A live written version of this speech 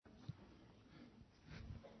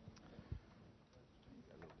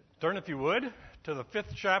Turn, if you would, to the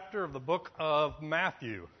 5th chapter of the book of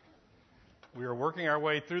Matthew. We are working our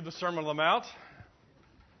way through the Sermon on the Mount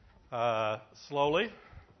slowly.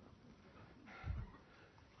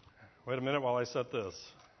 Wait a minute while I set this.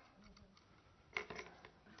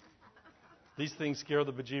 These things scare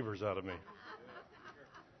the bejeebers out of me.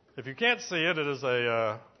 If you can't see it, it is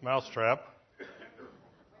a mouse trap.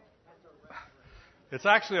 It's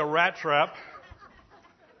actually a rat trap.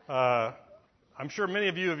 I'm sure many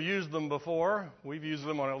of you have used them before. We've used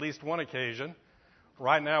them on at least one occasion.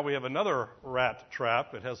 Right now we have another rat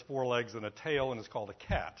trap. It has 4 legs and a tail, and it's called a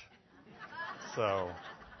cat. So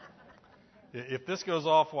if this goes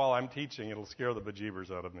off while I'm teaching, it'll scare the bejeebers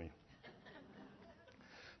out of me.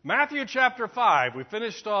 Matthew chapter 5. We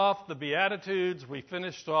finished off the Beatitudes. We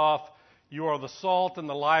finished off, you are the salt and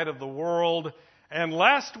the light of the world. And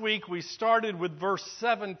last week we started with verse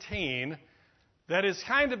 17. That is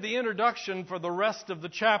kind of the introduction for the rest of the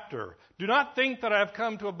chapter. Do not think that I have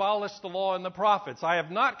come to abolish the law and the prophets. I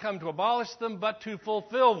have not come to abolish them, but to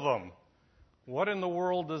fulfill them. What in the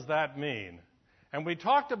world does that mean? And we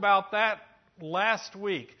talked about that last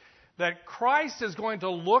week, that Christ is going to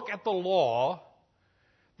look at the law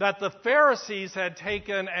that the Pharisees had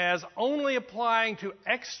taken as only applying to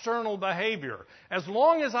external behavior. As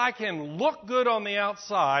long as I can look good on the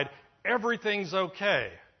outside, everything's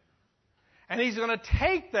okay. And he's going to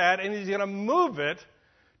take that and he's going to move it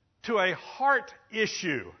to a heart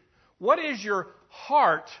issue. What is your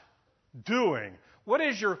heart doing? What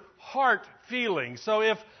is your heart feeling? So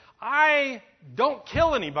if I don't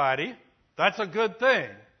kill anybody, that's a good thing.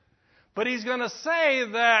 But he's going to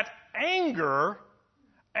say that anger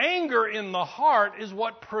in the heart is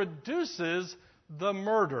what produces the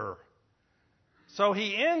murder. So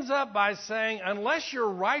he ends up by saying, unless your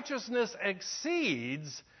righteousness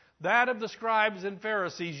exceeds that of the scribes and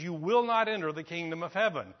Pharisees, you will not enter the kingdom of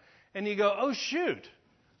heaven. And you go, oh shoot,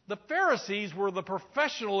 the Pharisees were the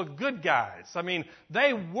professional good guys. I mean,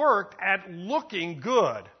 they worked at looking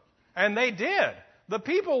good. And they did. The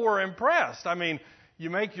people were impressed. I mean,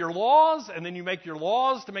 you make your laws, and then you make your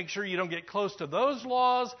laws to make sure you don't get close to those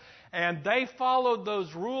laws. And they followed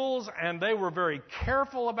those rules, and they were very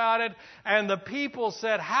careful about it. And the people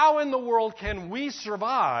said, how in the world can we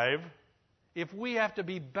survive if we have to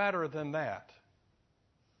be better than that?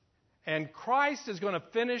 And Christ is going to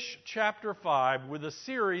finish chapter 5 with a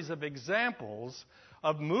series of examples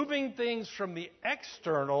of moving things from the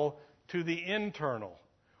external to the internal.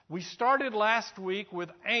 We started last week with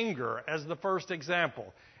anger as the first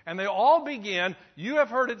example. And they all begin, you have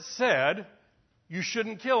heard it said, you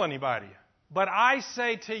shouldn't kill anybody. But I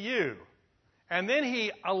say to you. And then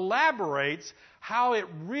he elaborates how it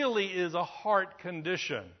really is a heart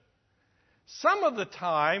condition. Some of the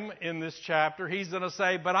time in this chapter, he's going to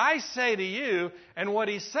say, but I say to you, and what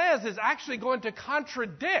he says is actually going to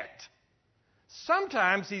contradict.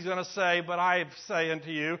 Sometimes he's going to say, but I say unto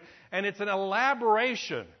you, and it's an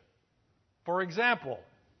elaboration. For example,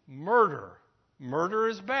 murder. Murder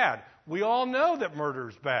is bad. We all know that murder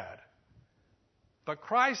is bad. But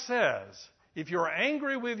Christ says, if you're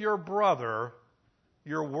angry with your brother,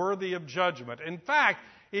 you're worthy of judgment. In fact,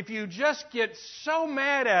 if you just get so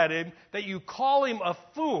mad at him that you call him a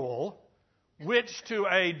fool, which to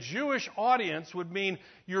a Jewish audience would mean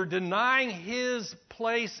you're denying his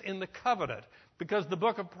place in the covenant. Because the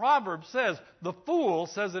book of Proverbs says, the fool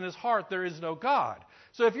says in his heart there is no God.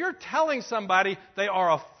 So if you're telling somebody they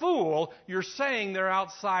are a fool, you're saying they're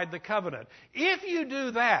outside the covenant. If you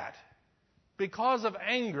do that, because of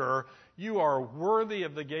anger, you are worthy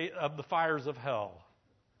of the fires of hell.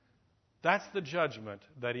 That's the judgment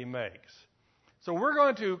that he makes. So we're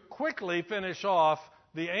going to quickly finish off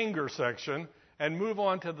the anger section and move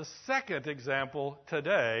on to the second example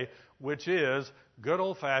today, which is good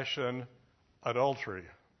old-fashioned adultery.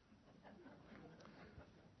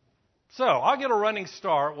 So I'll get a running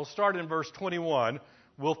start. We'll start in verse 21.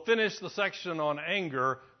 We'll finish the section on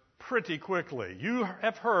anger pretty quickly. You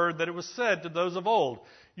have heard that it was said to those of old,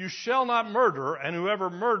 you shall not murder, and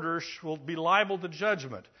whoever murders will be liable to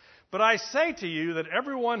judgment. But I say to you that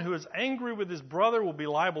everyone who is angry with his brother will be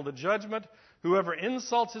liable to judgment. Whoever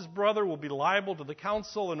insults his brother will be liable to the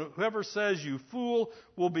council, and whoever says, you fool,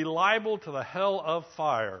 will be liable to the hell of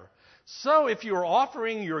fire. So if you are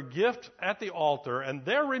offering your gift at the altar, and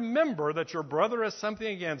there remember that your brother has something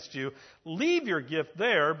against you, leave your gift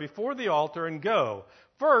there before the altar and go.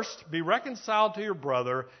 First, be reconciled to your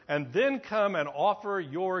brother, and then come and offer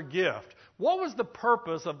your gift. What was the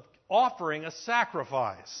purpose of offering a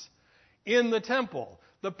sacrifice in the temple?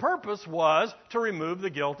 The purpose was to remove the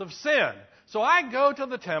guilt of sin. So I go to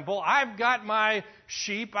the temple, I've got my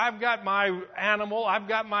sheep, I've got my animal, I've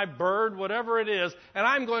got my bird, whatever it is, and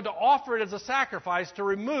I'm going to offer it as a sacrifice to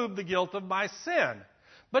remove the guilt of my sin.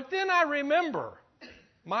 But then I remember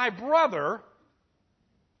my brother,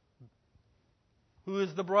 who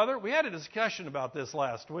is the brother? We had a discussion about this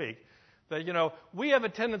last week, that, we have a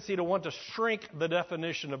tendency to want to shrink the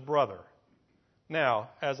definition of brother. Now,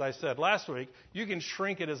 as I said last week, you can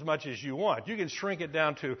shrink it as much as you want. You can shrink it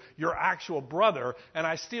down to your actual brother, and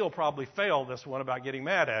I still probably fail this one about getting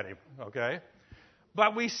mad at him, okay?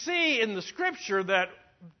 But we see in the Scripture that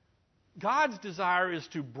God's desire is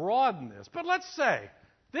to broaden this. But let's say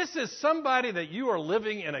this is somebody that you are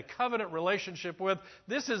living in a covenant relationship with.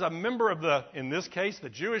 This is a member of in this case, the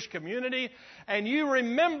Jewish community, and you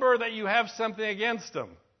remember that you have something against them.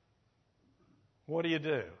 What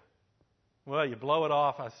do? Well, you blow it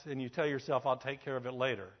off and you tell yourself, I'll take care of it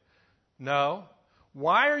later. No.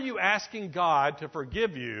 Why are you asking God to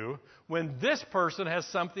forgive you when this person has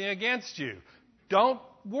something against you? Don't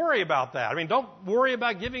worry about that. Don't worry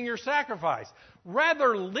about giving your sacrifice.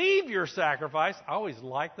 Rather, leave your sacrifice. I always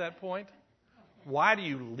like that point. Why do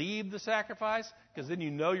you leave the sacrifice? Because then you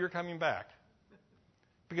know you're coming back.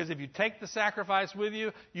 Because if you take the sacrifice with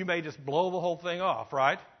you, you may just blow the whole thing off,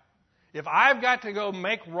 right? If I've got to go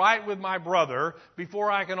make right with my brother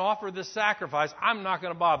before I can offer this sacrifice, I'm not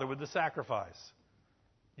going to bother with the sacrifice.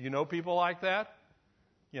 You know people like that?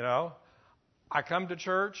 I come to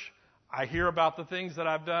church, I hear about the things that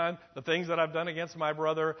I've done against my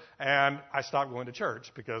brother, and I stop going to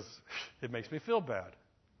church because it makes me feel bad.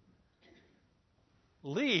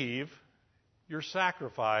 Leave your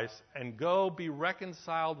sacrifice and go be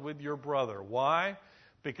reconciled with your brother. Why?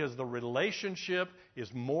 Because the relationship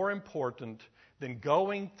is more important than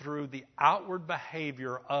going through the outward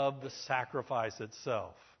behavior of the sacrifice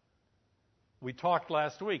itself. We talked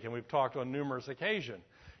last week, and we've talked on numerous occasions.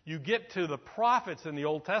 You get to the prophets in the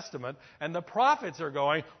Old Testament, and the prophets are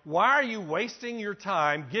going, why are you wasting your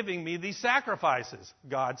time giving me these sacrifices?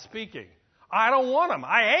 God speaking. I don't want them.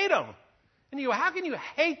 I hate them. And how can you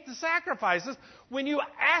hate the sacrifices when you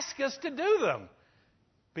ask us to do them?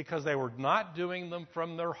 Because they were not doing them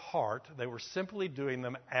from their heart. They were simply doing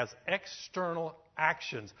them as external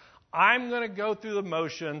actions. I'm going to go through the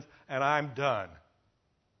motions and I'm done.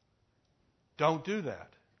 Don't do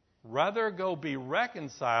that. Rather go be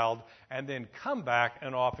reconciled and then come back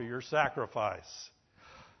and offer your sacrifice.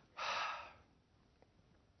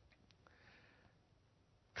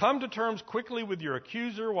 Come to terms quickly with your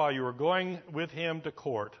accuser while you are going with him to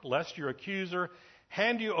court, lest your accuser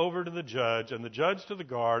hand you over to the judge, and the judge to the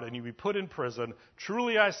guard, and you be put in prison.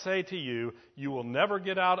 Truly I say to you, you will never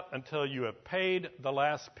get out until you have paid the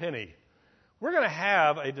last penny. We're going to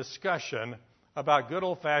have a discussion about good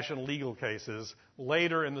old-fashioned legal cases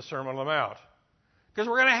later in the Sermon on the Mount. Because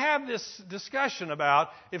we're going to have this discussion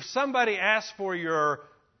about if somebody asks for your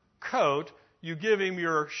coat, you give him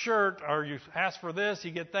your shirt, or you ask for this,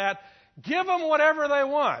 you get that. Give them whatever they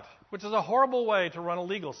want, which is a horrible way to run a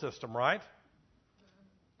legal system, right?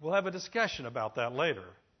 We'll have a discussion about that later.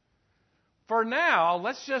 For now,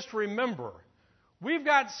 let's just remember, we've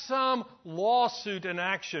got some lawsuit in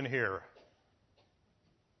action here.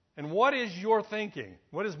 And what is your thinking?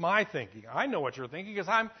 What is my thinking? I know what you're thinking because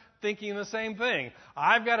I'm thinking the same thing.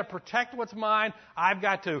 I've got to protect what's mine. I've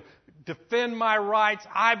got to defend my rights.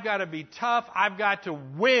 I've got to be tough. I've got to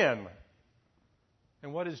win.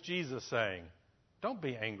 And what is Jesus saying? Don't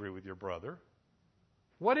be angry with your brother.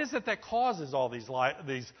 What is it that causes all these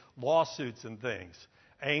lawsuits and things?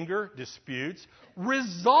 Anger, disputes.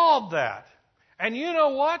 Resolve that. And you know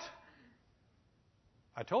what?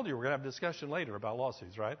 I told you we're going to have a discussion later about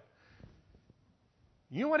lawsuits, right?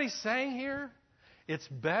 You know what he's saying here? It's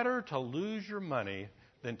better to lose your money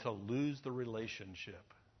than to lose the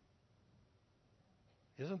relationship.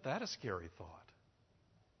 Isn't that a scary thought?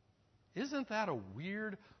 Isn't that a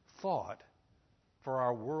weird thought for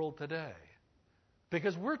our world today?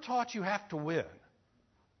 Because we're taught you have to win.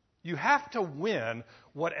 You have to win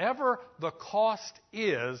whatever the cost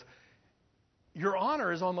is. Your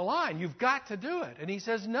honor is on the line. You've got to do it. And he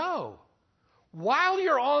says, no. While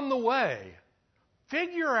you're on the way,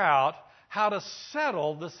 figure out how to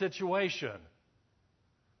settle the situation.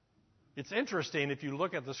 It's interesting if you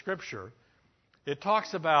look at the scripture. It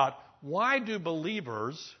talks about why do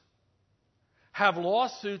believers have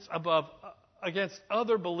lawsuits against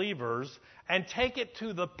other believers and take it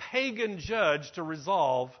to the pagan judge to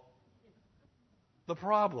resolve the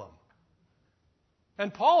problem.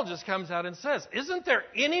 And Paul just comes out and says, isn't there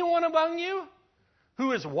anyone among you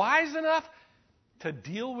who is wise enough to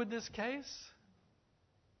deal with this case?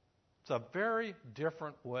 a very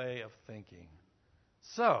different way of thinking.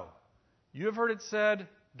 So, you have heard it said,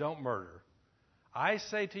 don't murder. I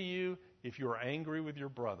say to you, if you are angry with your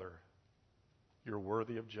brother, you're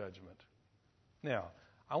worthy of judgment. Now,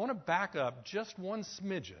 I want to back up just one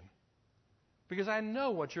smidgen because I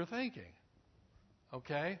know what you're thinking.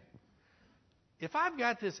 Okay? If I've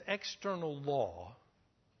got this external law,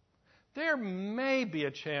 there may be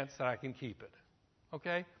a chance that I can keep it.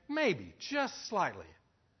 Okay? Maybe, just slightly.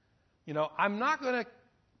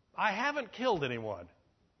 I haven't killed anyone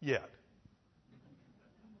yet.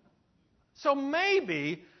 So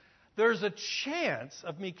maybe there's a chance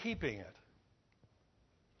of me keeping it.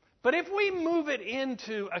 But if we move it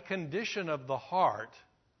into a condition of the heart,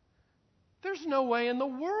 there's no way in the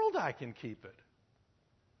world I can keep it.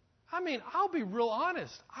 I mean, I'll be real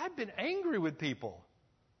honest. I've been angry with people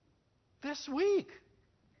this week.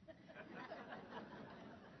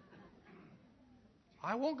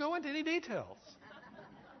 I won't go into any details.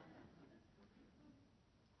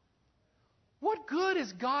 What good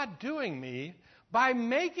is God doing me by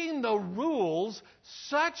making the rules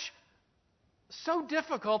so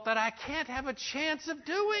difficult that I can't have a chance of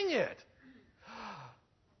doing it?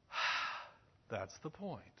 That's the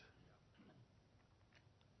point.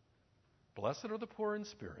 Blessed are the poor in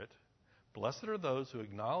spirit. Blessed are those who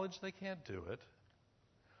acknowledge they can't do it,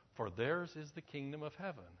 for theirs is the kingdom of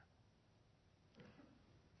heaven.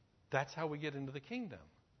 That's how we get into the kingdom.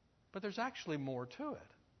 But there's actually more to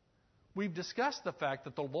it. We've discussed the fact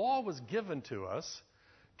that the law was given to us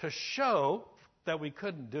to show that we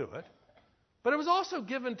couldn't do it, but it was also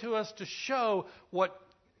given to us to show what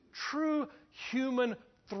true human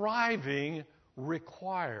thriving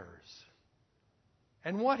requires.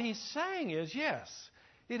 And what he's saying is, yes,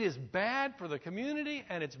 it is bad for the community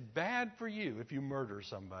and it's bad for you if you murder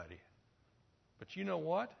somebody. But you know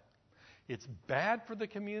what? It's bad for the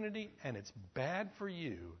community and it's bad for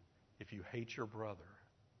you if you hate your brother.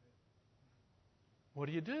 What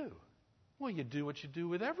do? Well, you do what you do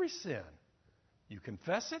with every sin. You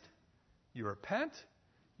confess it, you repent,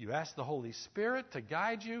 you ask the Holy Spirit to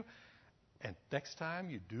guide you, and next time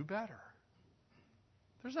you do better.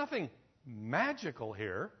 There's nothing magical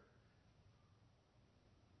here.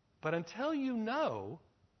 But until you know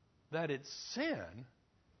that it's sin,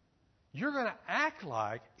 you're going to act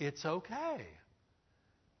like it's okay.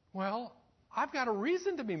 Well, I've got a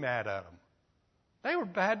reason to be mad at them. They were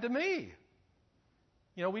bad to me.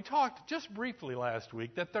 We talked just briefly last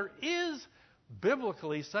week that there is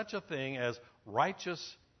biblically such a thing as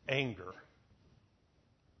righteous anger.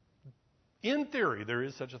 In theory, there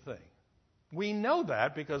is such a thing. We know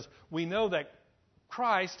that because we know that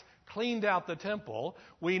Christ cleaned out the temple.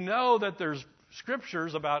 We know that there's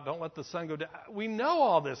scriptures about don't let the sun go down. We know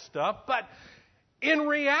all this stuff, but in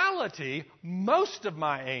reality, most of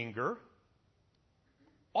my anger,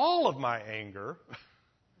 all of my anger,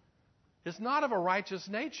 is not of a righteous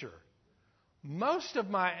nature. Most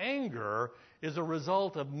of my anger is a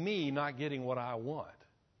result of me not getting what I want.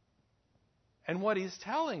 And what he's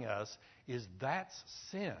telling us is that's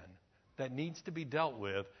sin that needs to be dealt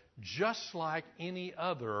with, just like any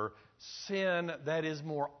other sin that is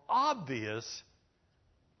more obvious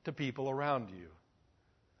to people around you.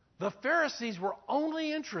 The Pharisees were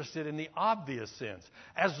only interested in the obvious sins.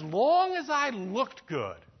 As long as I looked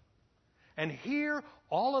good. And here,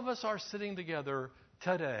 all of us are sitting together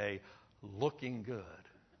today looking good.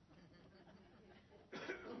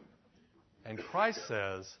 And Christ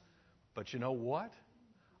says, but you know what?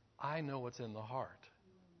 I know what's in the heart.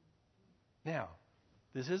 Now,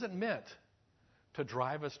 this isn't meant to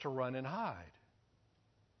drive us to run and hide.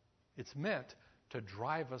 It's meant to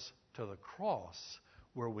drive us to the cross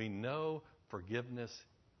where we know forgiveness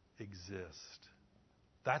exists.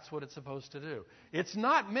 That's what it's supposed to do. It's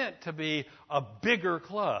not meant to be a bigger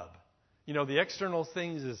club. The external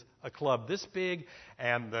things is a club this big,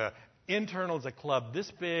 and the internal is a club this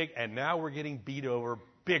big, and now we're getting beat over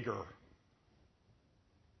bigger.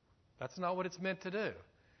 That's not what it's meant to do.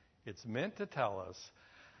 It's meant to tell us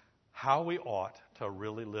how we ought to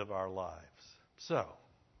really live our lives. So,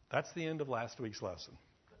 that's the end of last week's lesson.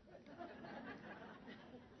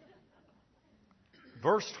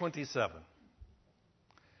 Verse 27.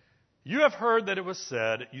 You have heard that it was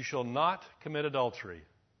said, you shall not commit adultery.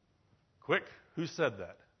 Quick, who said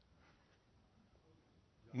that?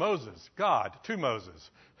 Moses, God, to Moses.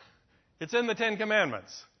 It's in the Ten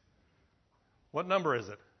Commandments. What number is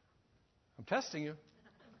it? I'm testing you.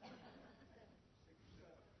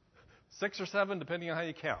 6 or 7, depending on how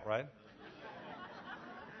you count, right?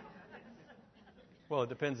 Well, it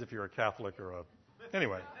depends if you're a Catholic or a...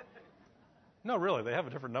 Anyway. No, really, they have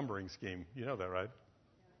a different numbering scheme. You know that, right?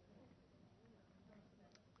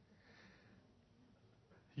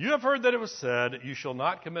 You have heard that it was said, you shall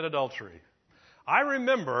not commit adultery. I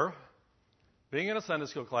remember being in a Sunday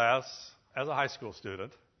school class as a high school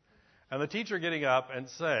student, and the teacher getting up and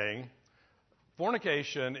saying,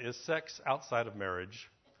 fornication is sex outside of marriage.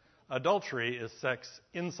 Adultery is sex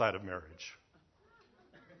inside of marriage.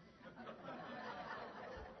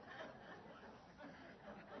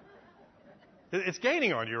 It's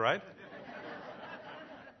gaining on you, right?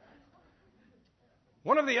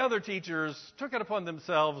 One of the other teachers took it upon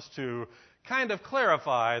themselves to kind of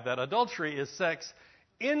clarify that adultery is sex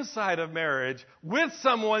inside of marriage with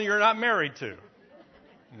someone you're not married to.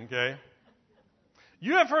 Okay?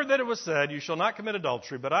 You have heard that it was said, you shall not commit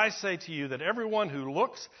adultery, but I say to you that everyone who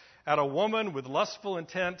looks at a woman with lustful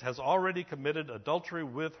intent has already committed adultery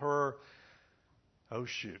with her,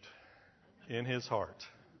 in his heart.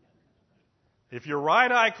 If your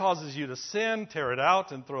right eye causes you to sin, tear it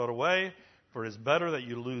out and throw it away. For it is better that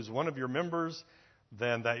you lose one of your members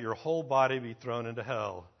than that your whole body be thrown into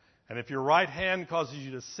hell. And if your right hand causes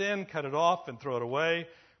you to sin, cut it off and throw it away.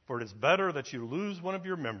 For it is better that you lose one of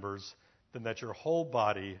your members than that your whole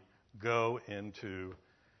body go into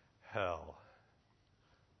hell.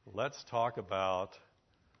 Let's talk about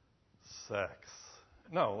sex.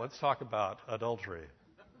 No, let's talk about adultery.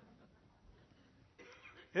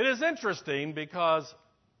 It is interesting because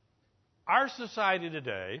our society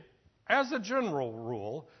today, as a general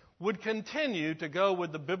rule, would continue to go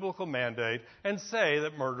with the biblical mandate and say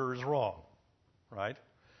that murder is wrong, right?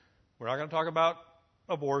 We're not going to talk about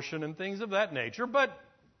abortion and things of that nature, but,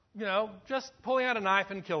 just pulling out a knife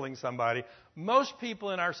and killing somebody, most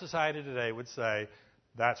people in our society today would say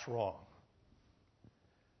that's wrong.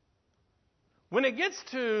 When it gets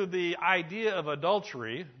to the idea of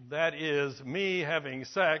adultery, that is me having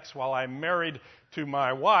sex while I'm married to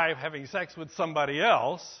my wife, having sex with somebody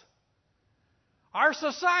else, our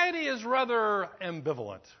society is rather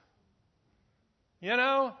ambivalent.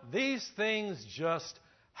 These things just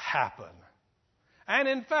happen. And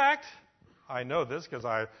in fact, I know this because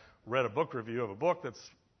I read a book review of a book that's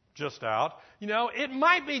just out. It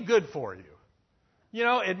might be good for you.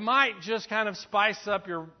 It might just kind of spice up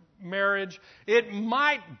your marriage. It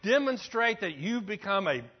might demonstrate that you've become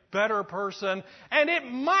a better person, and it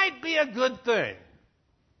might be a good thing.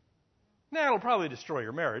 Now, it'll probably destroy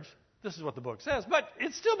your marriage. This is what the book says, but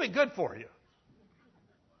it'd still be good for you.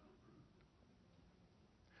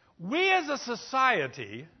 We as a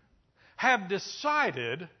society have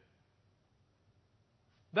decided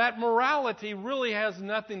that morality really has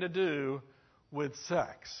nothing to do with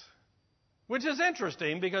sex. Which is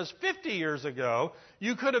interesting because 50 years ago,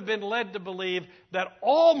 you could have been led to believe that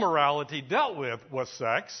all morality dealt with was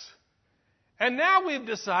sex. And now we've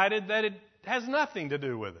decided that it has nothing to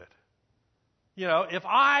do with it. If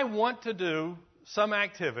I want to do some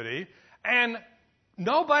activity and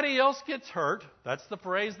nobody else gets hurt, that's the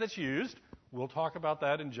phrase that's used. We'll talk about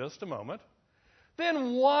that in just a moment.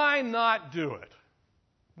 Then why not do it?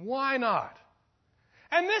 Why not?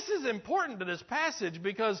 And this is important to this passage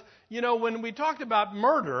because, when we talked about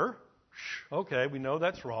murder, okay, we know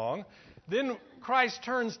that's wrong. Then Christ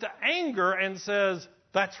turns to anger and says,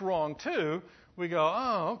 that's wrong too. We go,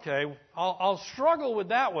 oh, okay, I'll struggle with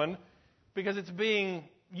that one because it's being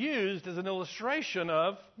used as an illustration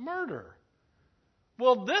of murder.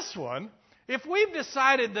 Well, this one, if we've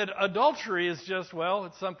decided that adultery is just,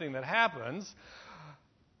 it's something that happens,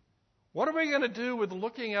 what are we going to do with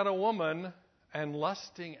looking at a woman and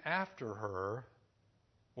lusting after her?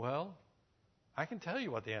 Well, I can tell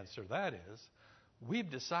you what the answer to that is. We've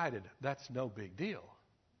decided that's no big deal.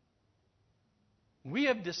 We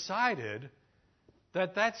have decided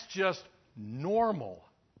that that's just normal.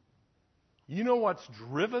 You know what's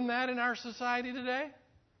driven that in our society today?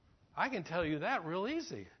 I can tell you that real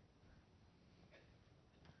easy.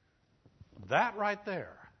 That right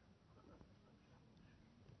there.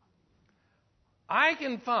 I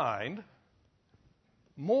can find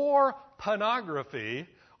more pornography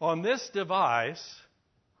on this device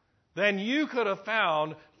than you could have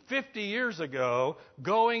found 50 years ago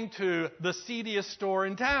going to the seediest store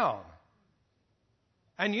in town.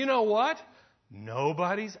 And you know what?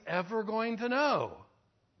 Nobody's ever going to know.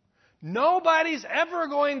 Nobody's ever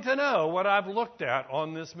going to know what I've looked at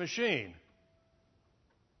on this machine.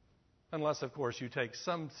 Unless, of course, you take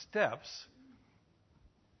some steps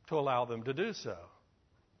to allow them to do so.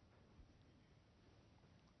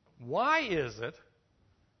 Why is it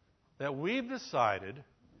that we've decided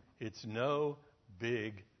it's no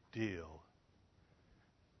big deal?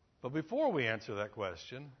 But before we answer that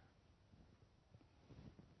question,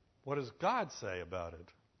 what does God say about it?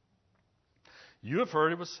 You have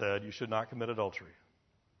heard it was said, you should not commit adultery.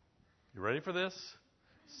 You ready for this?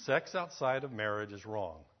 Sex outside of marriage is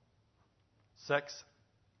wrong. Sex,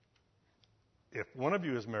 if one of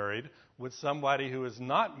you is married with somebody who is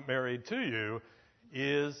not married to you,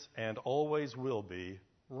 is and always will be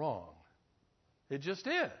wrong. It just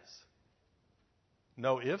is.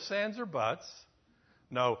 No ifs, ands, or buts.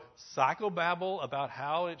 No psychobabble about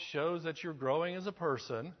how it shows that you're growing as a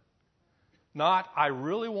person. Not, I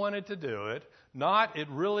really wanted to do it. Not, it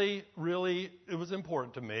was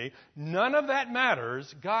important to me. None of that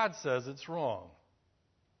matters. God says it's wrong.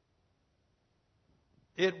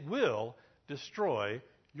 It will destroy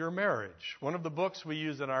your marriage. One of the books we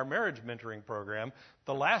use in our marriage mentoring program,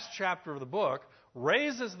 the last chapter of the book,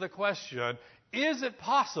 raises the question, is it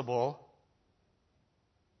possible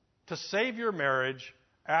to save your marriage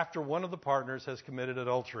after one of the partners has committed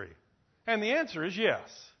adultery? And the answer is yes.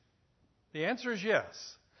 The answer is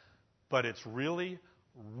yes. But it's really,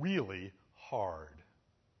 really hard.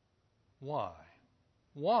 Why?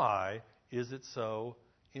 Why is it so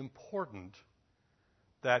important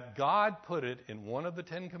that God put it in one of the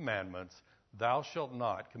 10 Commandments, thou shalt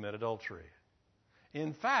not commit adultery?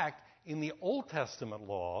 In fact, in the Old Testament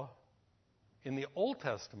law,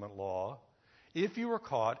 if you were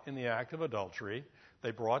caught in the act of adultery,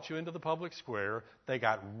 they brought you into the public square, they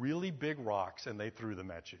got really big rocks, and they threw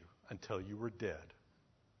them at you until you were dead.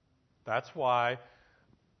 That's why,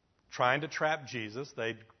 trying to trap Jesus,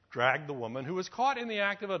 they dragged the woman who was caught in the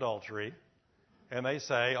act of adultery, and they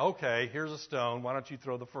say, okay, here's a stone, why don't you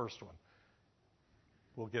throw the first one?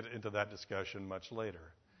 We'll get into that discussion much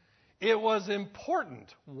later. It was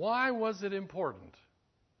important. Why was it important?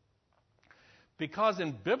 Because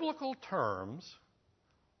in biblical terms,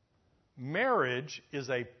 marriage is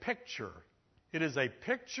a picture. It is a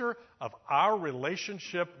picture of our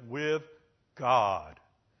relationship with God.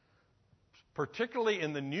 Particularly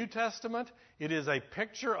in the New Testament, it is a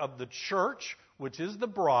picture of the church, which is the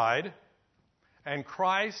bride, and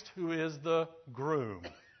Christ, who is the groom.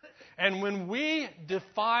 And when we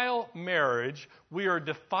defile marriage, we are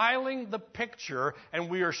defiling the picture, and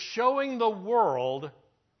we are showing the world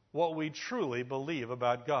what we truly believe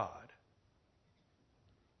about God.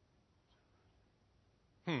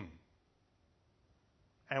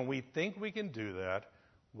 And we think we can do that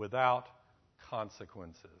without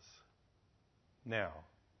consequences. Now,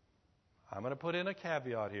 I'm going to put in a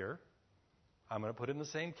caveat here. I'm going to put in the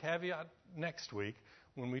same caveat next week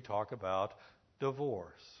when we talk about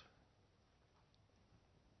divorce.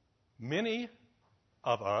 Many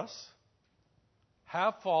of us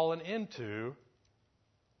have fallen into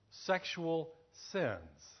sexual sins.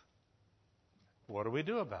 What do we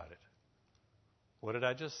do about it? What did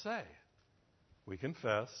I just say? We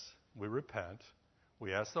confess, we repent,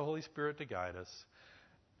 we ask the Holy Spirit to guide us,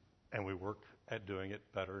 and we work at doing it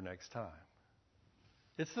better next time.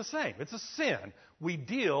 It's the same. It's a sin. We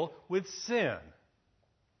deal with sin.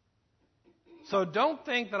 So don't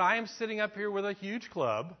think that I am sitting up here with a huge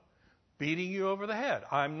club beating you over the head.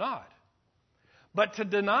 I'm not. But to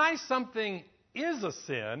deny something is a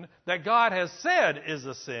sin, that God has said is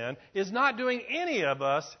a sin, is not doing any of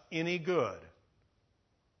us any good.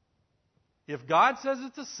 If God says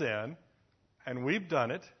it's a sin, and we've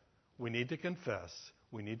done it, we need to confess,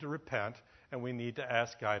 we need to repent, and we need to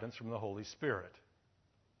ask guidance from the Holy Spirit.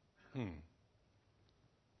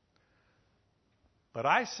 But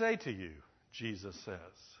I say to you, Jesus says,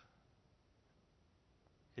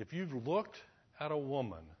 if you've looked at a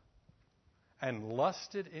woman and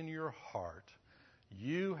lusted in your heart,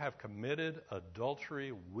 you have committed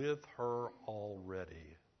adultery with her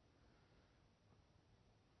already.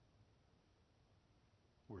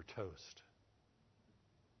 We're toast.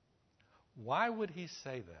 Why would he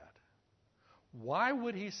say that? Why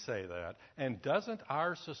would he say that? And doesn't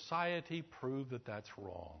our society prove that that's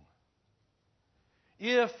wrong?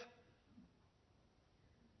 If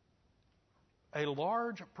a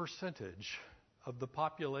large percentage of the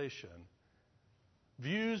population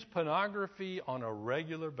views pornography on a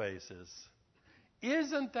regular basis,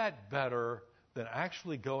 isn't that better than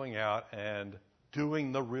actually going out and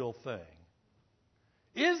doing the real thing?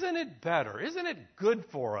 Isn't it better? Isn't it good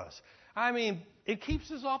for us? I mean, it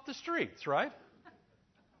keeps us off the streets, right?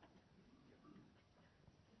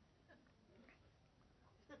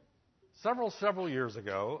 Several years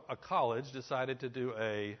ago, a college decided to do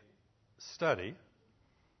a study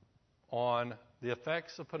on the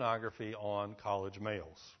effects of pornography on college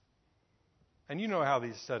males. And you know how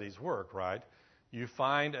these studies work, right? You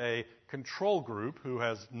find a control group who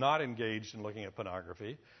has not engaged in looking at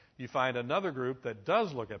pornography. You find another group that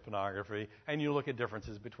does look at pornography, and you look at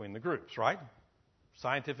differences between the groups, right?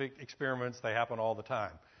 Scientific experiments, they happen all the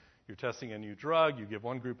time. You're testing a new drug. You give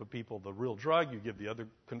one group of people the real drug. You give the other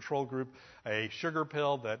control group a sugar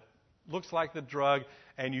pill that looks like the drug,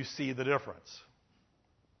 and you see the difference.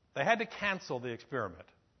 They had to cancel the experiment.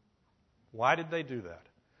 Why did they do that?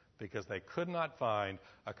 Because they could not find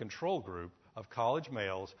a control group of college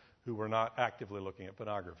males who were not actively looking at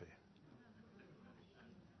pornography.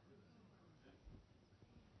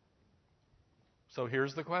 So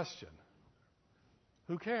here's the question.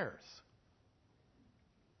 Who cares?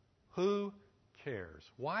 Who cares?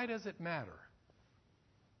 Why does it matter?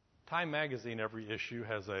 Time magazine, every issue,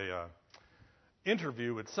 has a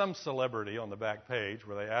interview with some celebrity on the back page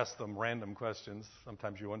where they ask them random questions.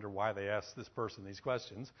 Sometimes you wonder why they ask this person these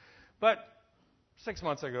questions. But 6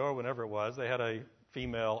 months ago, or whenever it was, they had a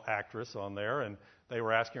female actress on there, and they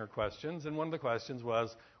were asking her questions. And one of the questions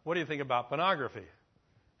was, what do you think about pornography?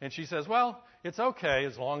 And she says, well, it's okay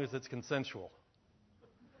as long as it's consensual.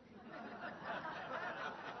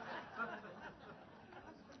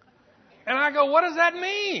 And I go, what does that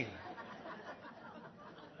mean?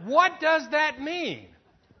 What does that mean?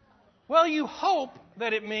 Well, you hope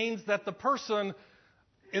that it means that the person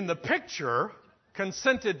in the picture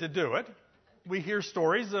consented to do it. We hear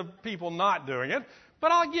stories of people not doing it,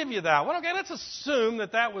 but I'll give you that one. Okay, let's assume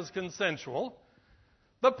that that was consensual.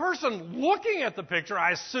 The person looking at the picture,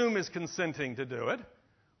 I assume, is consenting to do it.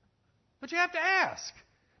 But you have to ask,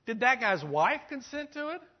 did that guy's wife consent to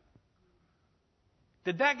it?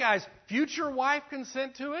 Did that guy's future wife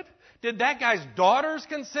consent to it? Did that guy's daughters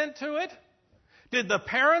consent to it? Did the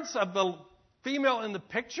parents of the female in the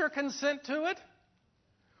picture consent to it?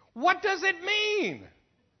 What does it mean?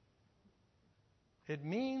 It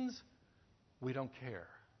means we don't care.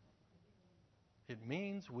 It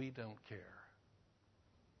means we don't care.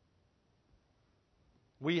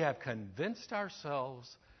 We have convinced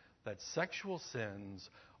ourselves that sexual sins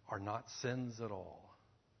are not sins at all.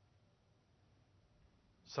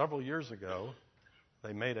 Several years ago,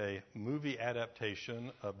 they made a movie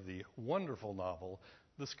adaptation of the wonderful novel,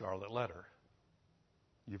 The Scarlet Letter.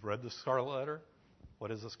 You've read The Scarlet Letter? What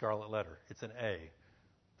is The Scarlet Letter? It's an A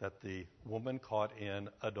that the woman caught in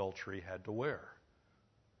adultery had to wear.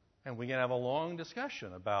 And we can have a long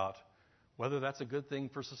discussion about whether that's a good thing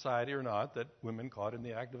for society or not, that women caught in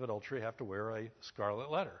the act of adultery have to wear a scarlet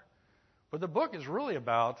letter. But the book is really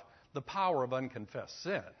about the power of unconfessed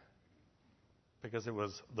sin, because it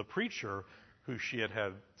was the preacher who she had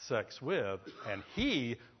had sex with, and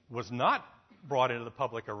he was not brought into the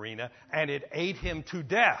public arena, and it ate him to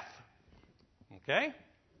death. Okay?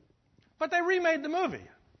 But they remade the movie.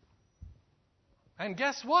 And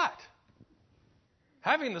guess what?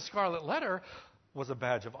 Having the scarlet letter was a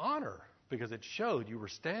badge of honor, because it showed you were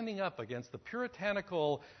standing up against the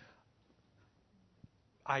puritanical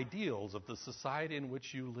ideals of the society in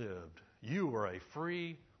which you lived. You were a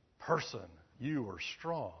free person. You were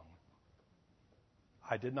strong.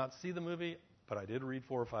 I did not see the movie, but I did read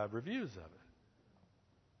 4 or 5 reviews of it.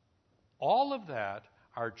 All of that,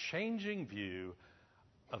 our changing view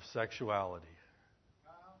of sexuality.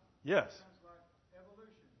 Yes. Sounds like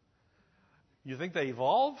evolution. You think they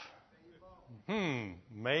evolve?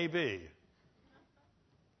 Maybe.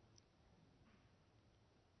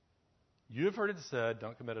 You've heard it said,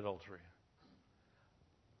 don't commit adultery.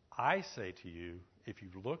 I say to you, if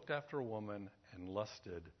you've looked after a woman and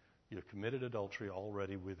lusted, you've committed adultery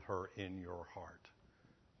already with her in your heart.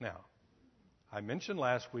 Now, I mentioned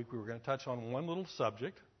last week we were going to touch on one little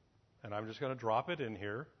subject, and I'm just going to drop it in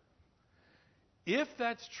here. If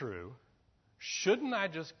that's true, shouldn't I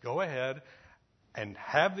just go ahead and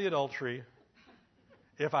have the adultery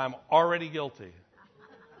if I'm already guilty?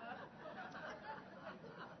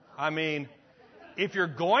 I mean, if you're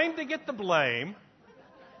going to get the blame,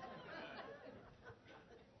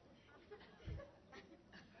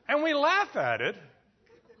 and we laugh at it,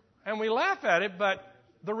 but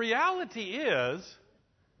the reality is,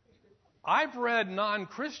 I've read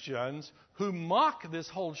non-Christians who mock this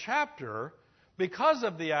whole chapter because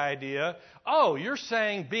of the idea, oh, you're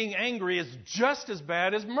saying being angry is just as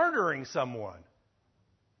bad as murdering someone.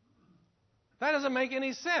 That doesn't make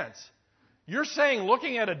any sense. You're saying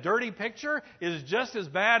looking at a dirty picture is just as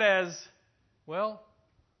bad as, well,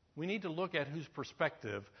 we need to look at whose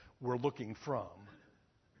perspective we're looking from.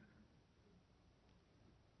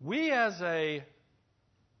 We as a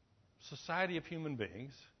society of human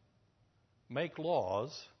beings make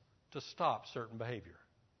laws to stop certain behavior.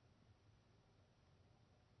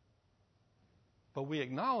 But we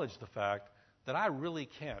acknowledge the fact that I really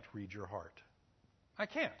can't read your heart. I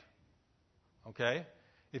can't. Okay?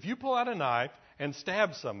 If you pull out a knife and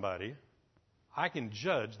stab somebody, I can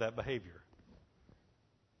judge that behavior.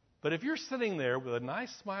 But if you're sitting there with a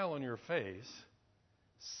nice smile on your face,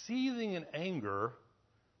 seething in anger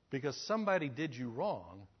because somebody did you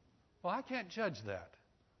wrong, well, I can't judge that.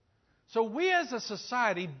 So we as a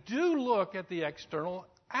society do look at the external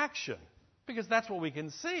action because that's what we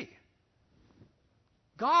can see.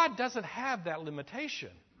 God doesn't have that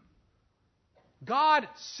limitation. God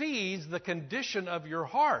sees the condition of your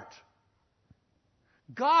heart.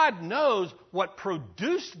 God knows what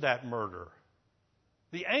produced that murder,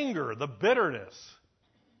 the anger, the bitterness.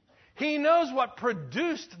 He knows what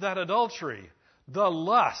produced that adultery, the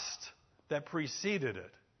lust that preceded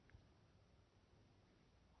it.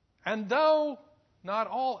 And though not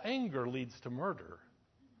all anger leads to murder,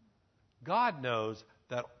 God knows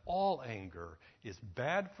that all anger is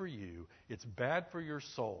bad for you, it's bad for your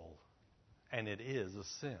soul, and it is a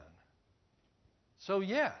sin. So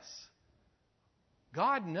yes,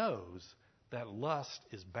 God knows that lust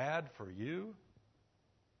is bad for you,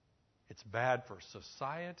 it's bad for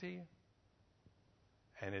society,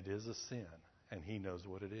 and it is a sin, and He knows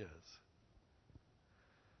what it is.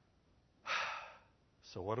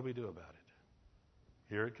 So what do we do about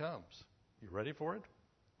it? Here it comes. You ready for it?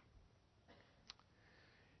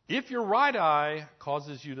 If your right eye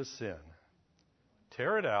causes you to sin,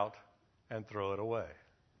 tear it out and throw it away.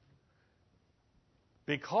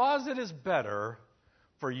 Because it is better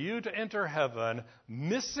for you to enter heaven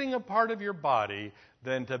missing a part of your body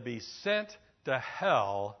than to be sent to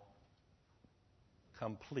hell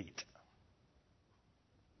complete.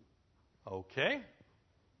 Okay?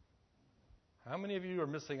 How many of you are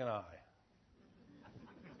missing an eye?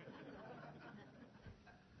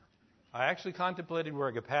 I actually contemplated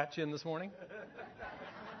wearing a patch in this morning.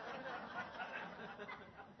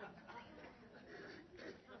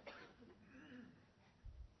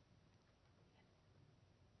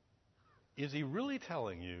 Is He really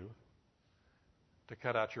telling you to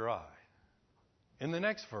cut out your eye? In the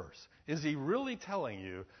next verse, is He really telling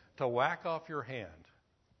you to whack off your hand?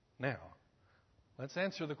 Now, let's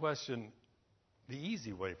answer the question the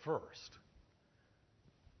easy way first.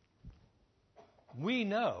 We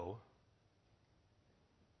know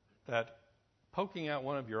that poking out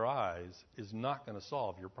one of your eyes is not going to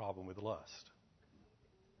solve your problem with lust.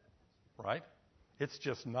 Right? It's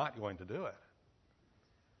just not going to do it.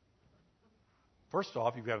 First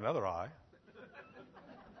off, you've got another eye.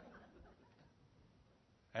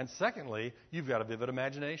 And secondly, you've got a vivid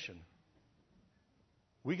imagination.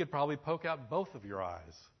 We could probably poke out both of your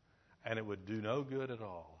eyes, and it would do no good at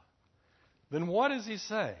all. Then what is he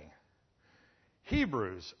saying?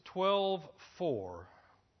 Hebrews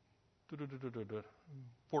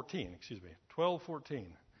 12:14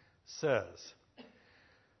 says,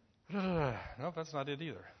 no, that's not it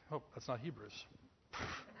either. Oh, that's not Hebrews.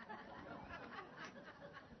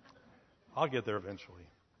 I'll get there eventually.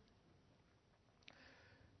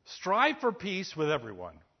 Strive for peace with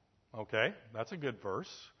everyone. Okay, that's a good verse.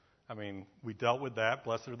 I mean, we dealt with that.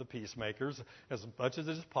 Blessed are the peacemakers. As much as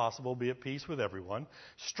it is possible, be at peace with everyone.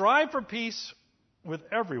 Strive for peace with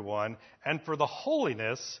everyone and for the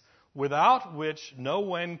holiness without which no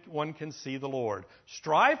one can see the Lord.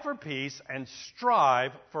 Strive for peace and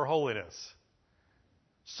strive for holiness.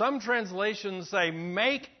 Some translations say,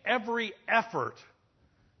 make every effort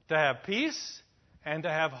to have peace and to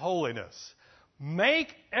have holiness.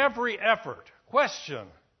 Make every effort. Question,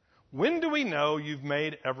 when do we know you've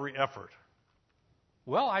made every effort?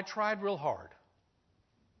 Well, I tried real hard.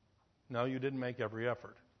 No, you didn't make every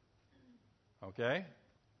effort. Okay?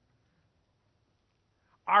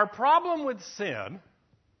 Our problem with sin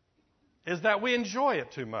is that we enjoy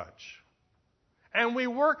it too much. And we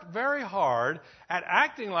work very hard at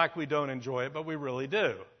acting like we don't enjoy it, but we really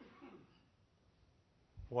do.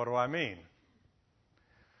 What do I mean?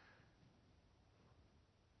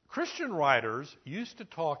 Christian writers used to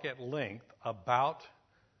talk at length about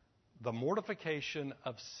the mortification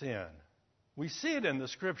of sin. We see it in the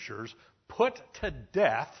Scriptures. Put to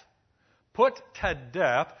death,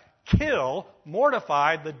 kill,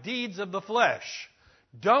 mortify the deeds of the flesh.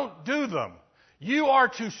 Don't do them. You are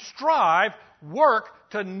to strive, work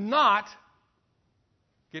to not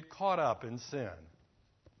get caught up in sin.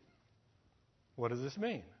 What does this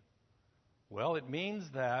mean? Well, it means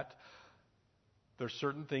that there's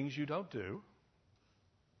certain things you don't do.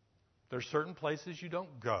 There's certain places you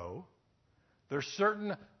don't go. There's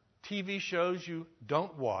certain TV shows you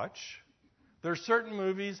don't watch. There's certain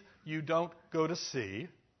movies you don't go to see.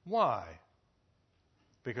 Why?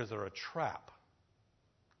 Because they're a trap.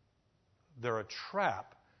 They're a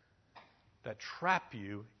trap that trap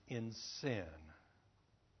you in sin.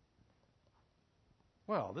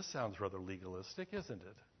 Well, this sounds rather legalistic, isn't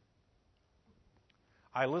it?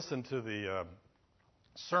 I listen to the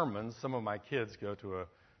sermons. Some of my kids go to a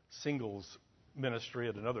singles ministry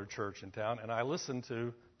at another church in town, and I listen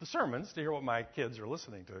to the sermons to hear what my kids are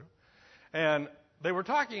listening to. And they were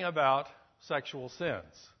talking about sexual sins.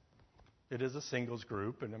 It is a singles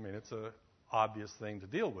group, and it's an obvious thing to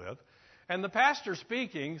deal with. And the pastor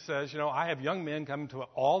speaking says, I have young men coming to it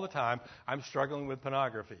all the time. I'm struggling with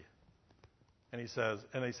pornography. And he said,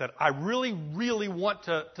 I really, really want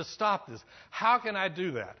to stop this. How can I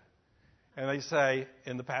do that? And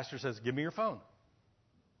the pastor says, give me your phone.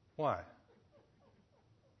 Why?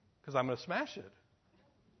 Because I'm going to smash it.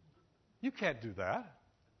 You can't do that.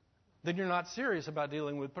 Then you're not serious about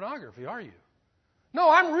dealing with pornography, are you? No,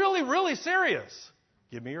 I'm really, really serious.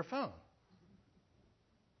 Give me your phone.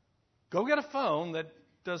 Go get a phone that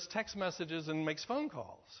does text messages and makes phone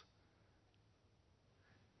calls.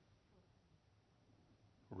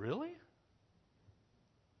 Really?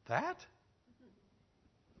 That?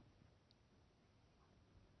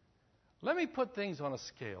 Let me put things on a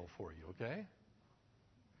scale for you, okay?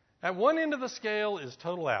 At one end of the scale is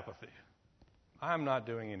total apathy. I'm not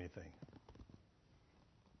doing anything.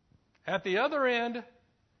 At the other end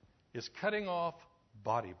is cutting off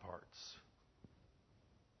body parts.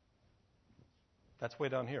 That's way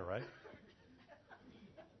down here, right?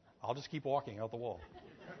 I'll just keep walking out the wall.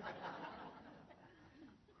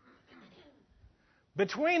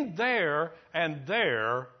 Between there and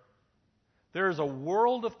there's a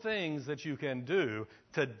world of things that you can do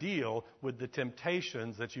to deal with the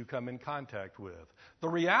temptations that you come in contact with. The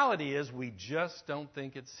reality is we just don't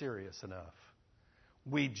think it's serious enough.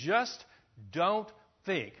 We just don't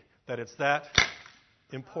think that it's that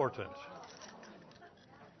important.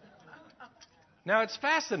 Now, it's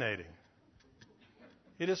fascinating.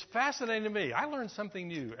 It is fascinating to me. I learn something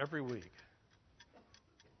new every week.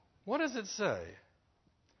 What does it say?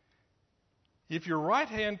 If your right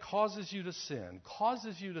hand causes you to sin,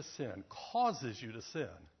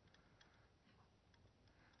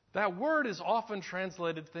 that word is often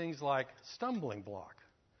translated things like stumbling block,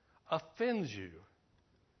 offends you.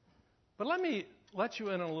 But let me let you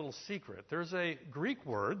in on a little secret. There's a Greek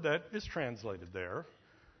word that is translated there,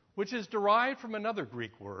 which is derived from another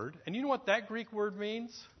Greek word. And you know what that Greek word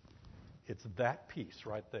means? It's that piece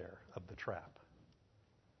right there of the trap.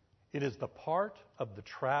 It is the part of the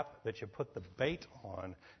trap that you put the bait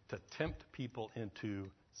on to tempt people into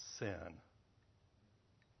sin.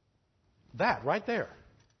 That right there.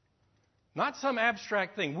 Not some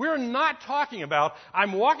abstract thing. We're not talking about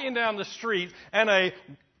I'm walking down the street and a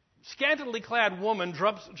scantily clad woman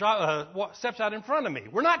steps out in front of me.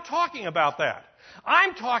 We're not talking about that.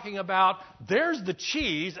 I'm talking about there's the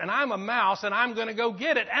cheese and I'm a mouse and I'm going to go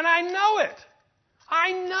get it. And I know it.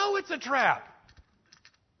 I know it's a trap.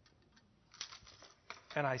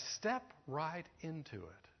 And I step right into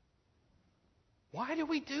it. Why do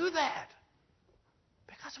we do that?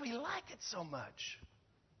 Because we like it so much.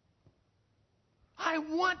 I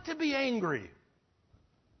want to be angry.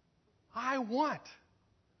 I want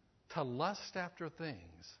to lust after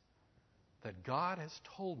things that God has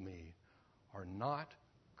told me are not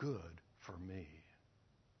good for me.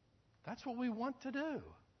 That's what we want to do.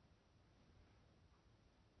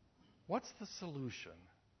 What's the solution?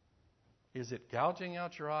 Is it gouging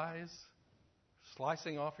out your eyes?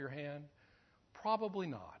 Slicing off your hand? Probably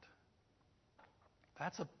not.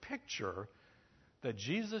 That's a picture that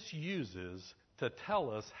Jesus uses to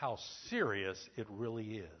tell us how serious it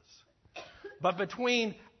really is. But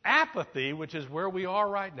between apathy, which is where we are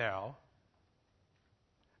right now,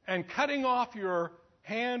 and cutting off your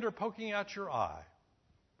hand or poking out your eye,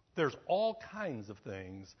 there's all kinds of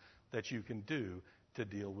things that you can do to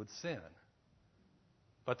deal with sin.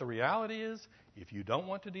 But the reality is, if you don't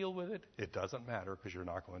want to deal with it, it doesn't matter because you're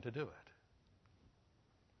not going to do it.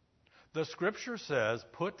 The Scripture says,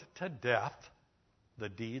 put to death the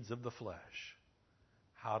deeds of the flesh.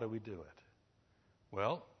 How do we do it?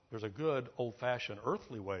 Well, there's a good old-fashioned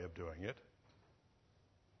earthly way of doing it.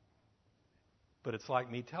 But it's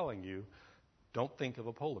like me telling you, don't think of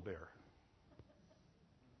a polar bear.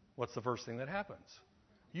 What's the first thing that happens?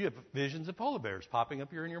 You have visions of polar bears popping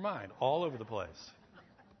up here in your mind all over the place.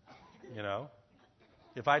 You know?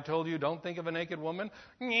 If I told you, don't think of a naked woman,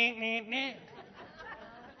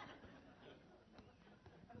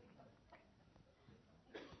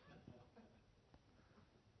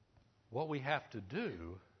 what we have to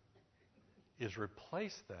do is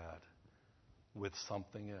replace that with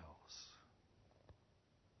something else.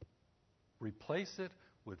 Replace it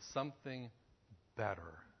with something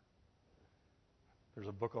better. There's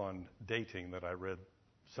a book on dating that I read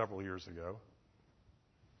several years ago.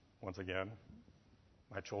 Once again,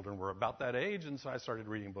 My children were about that age, and so I started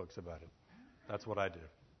reading books about it. That's what I do.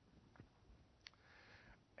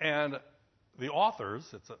 And the authors,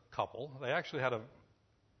 it's a couple, they actually had a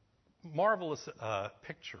marvelous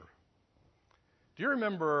picture. Do you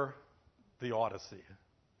remember the Odyssey?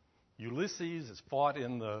 Ulysses has fought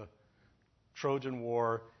in the Trojan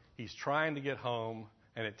War. He's trying to get home,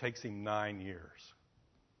 and it takes him 9 years.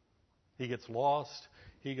 He gets lost.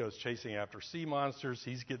 He goes chasing after sea monsters.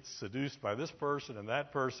 He gets seduced by this person and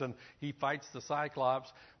that person. He fights the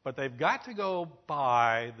Cyclops. But they've got to go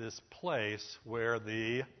by this place where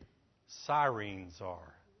the sirens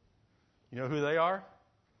are. You know who they are?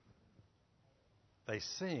 They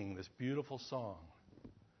sing this beautiful song.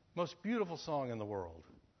 Most beautiful song in the world.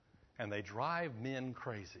 And they drive men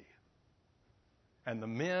crazy. And the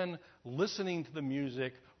men, listening to the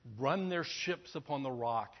music, run their ships upon the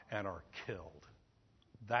rock and are killed.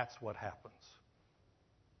 That's what happens.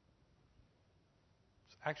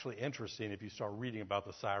 It's actually interesting if you start reading about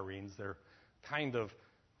the sirens. They're kind of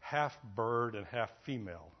half bird and half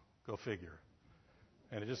female. Go figure.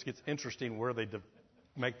 And it just gets interesting where they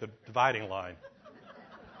make the dividing line.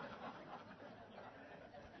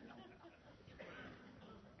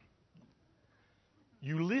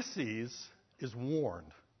 Ulysses is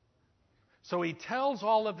warned. So he tells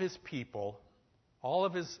all of his people, all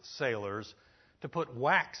of his sailors, to put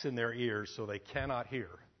wax in their ears so they cannot hear.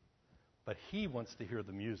 But he wants to hear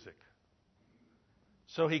the music.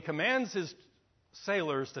 So he commands his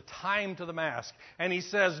sailors to tie him to the mast. And he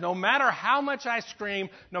says, no matter how much I scream,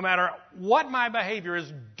 no matter what my behavior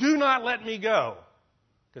is, do not let me go.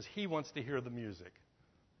 Because he wants to hear the music.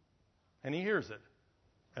 And he hears it.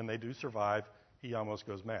 And they do survive. He almost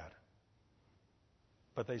goes mad.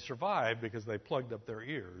 But they survive because they plugged up their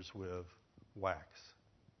ears with wax.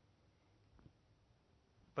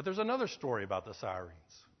 But there's another story about the sirens.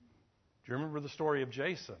 Do you remember the story of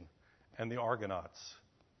Jason and the Argonauts?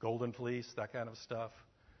 Golden Fleece, that kind of stuff.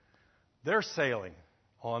 They're sailing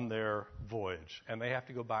on their voyage, and they have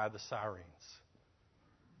to go by the sirens.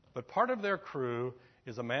 But part of their crew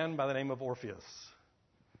is a man by the name of Orpheus.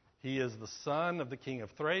 He is the son of the king of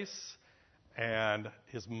Thrace, and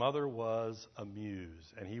his mother was a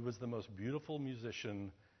muse, and he was the most beautiful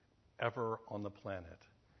musician ever on the planet.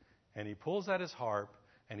 And he pulls out his harp,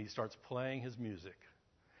 and he starts playing his music.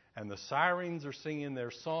 And the sirens are singing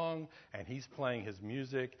their song, and he's playing his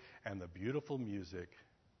music, and the beautiful music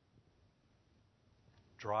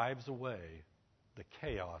drives away the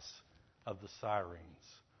chaos of the sirens.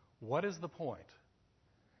 What is the point?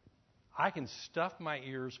 I can stuff my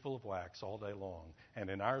ears full of wax all day long, and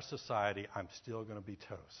in our society, I'm still going to be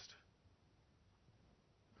toast.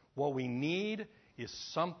 What we need is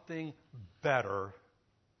something better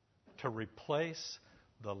to replace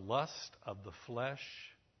the lust of the flesh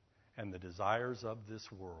and the desires of this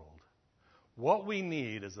world. What we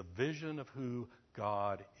need is a vision of who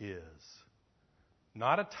God is.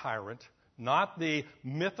 Not a tyrant, not the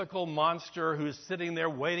mythical monster who's sitting there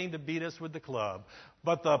waiting to beat us with the club,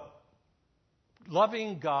 but the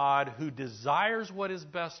loving God who desires what is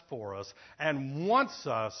best for us and wants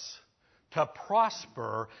us to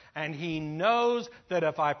prosper, and he knows that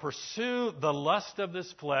if I pursue the lust of this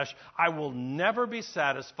flesh, I will never be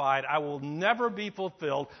satisfied, I will never be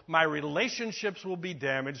fulfilled, my relationships will be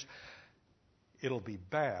damaged, it'll be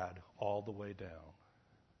bad all the way down.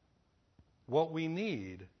 What we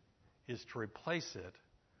need is to replace it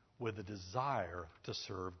with a desire to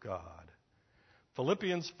serve God.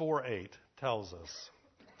 Philippians 4:8 tells us,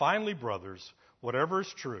 finally, brothers, whatever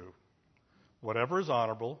is true, whatever is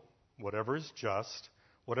honorable, whatever is just,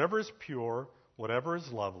 whatever is pure, whatever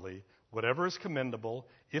is lovely, whatever is commendable,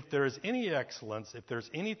 if there is any excellence, if there's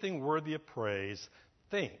anything worthy of praise,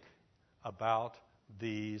 think about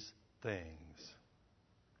these things.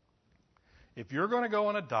 If you're going to go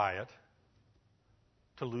on a diet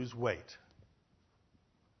to lose weight,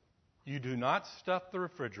 you do not stuff the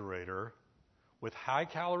refrigerator with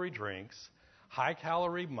high-calorie drinks,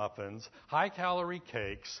 high-calorie muffins, high-calorie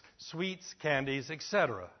cakes, sweets, candies,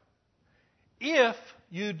 etc. If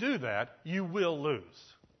you do that, you will lose.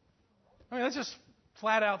 I mean, let's just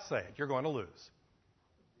flat out say it. You're going to lose.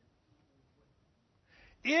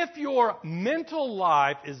 If your mental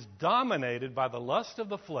life is dominated by the lust of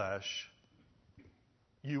the flesh,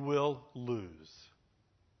 you will lose.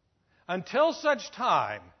 Until such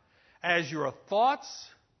time as your thoughts,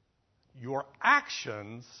 your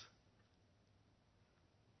actions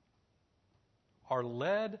are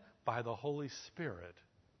led by the Holy Spirit,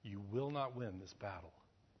 you will not win this battle.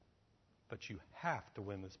 But you have to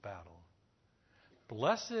win this battle.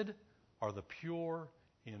 Blessed are the pure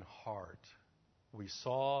in heart. We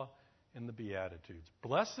saw in the Beatitudes.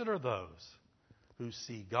 Blessed are those who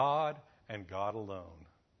see God and God alone.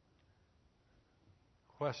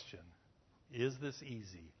 Question, is this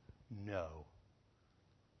easy? No.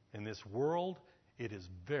 In this world, it is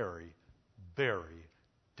very, very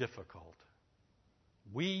difficult.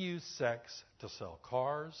 We use sex to sell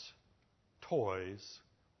cars, toys,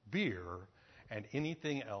 beer, and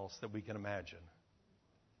anything else that we can imagine.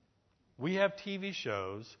 We have TV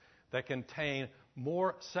shows that contain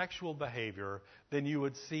more sexual behavior than you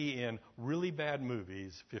would see in really bad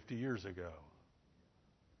movies 50 years ago.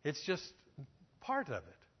 It's just part of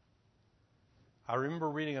it. I remember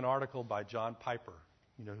reading an article by John Piper.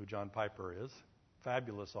 You know who John Piper is?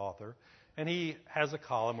 Fabulous author. And he has a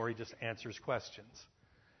column where he just answers questions.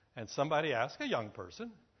 And somebody asked a young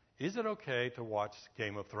person, is it okay to watch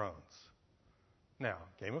Game of Thrones? Now,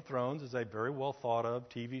 Game of Thrones is a very well thought of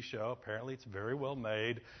TV show. Apparently it's very well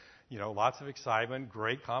made. You know, lots of excitement,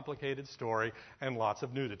 great complicated story, and lots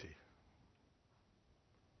of nudity.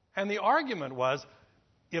 And the argument was,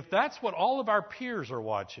 if that's what all of our peers are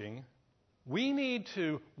watching, we need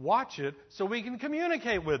to watch it so we can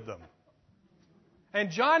communicate with them. And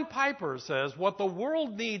John Piper says what the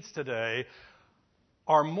world needs today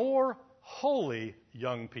are more holy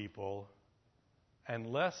young people and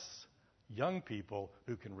less young people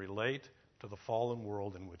who can relate to the fallen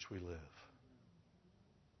world in which we live.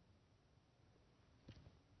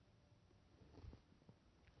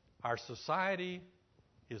 Our society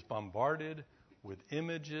is bombarded with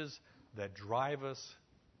images that drive us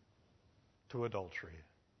to adultery.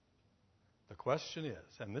 The question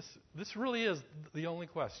is, and this really is the only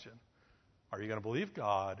question, are you going to believe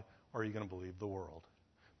God or are you going to believe the world?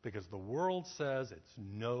 Because the world says it's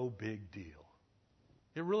no big deal.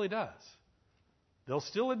 It really does. They'll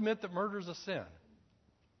still admit that murder is a sin.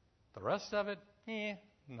 The rest of it,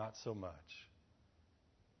 not so much.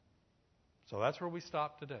 So that's where we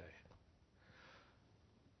stop today.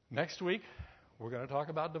 Next week, we're going to talk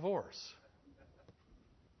about divorce.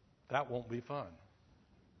 That won't be fun.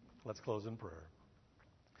 Let's close in prayer.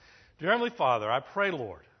 Dear Heavenly Father, I pray,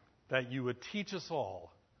 Lord, that you would teach us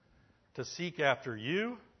all to seek after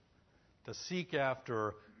you, to seek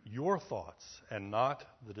after your thoughts and not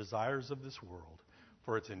the desires of this world.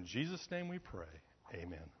 For it's in Jesus' name we pray.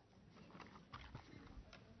 Amen.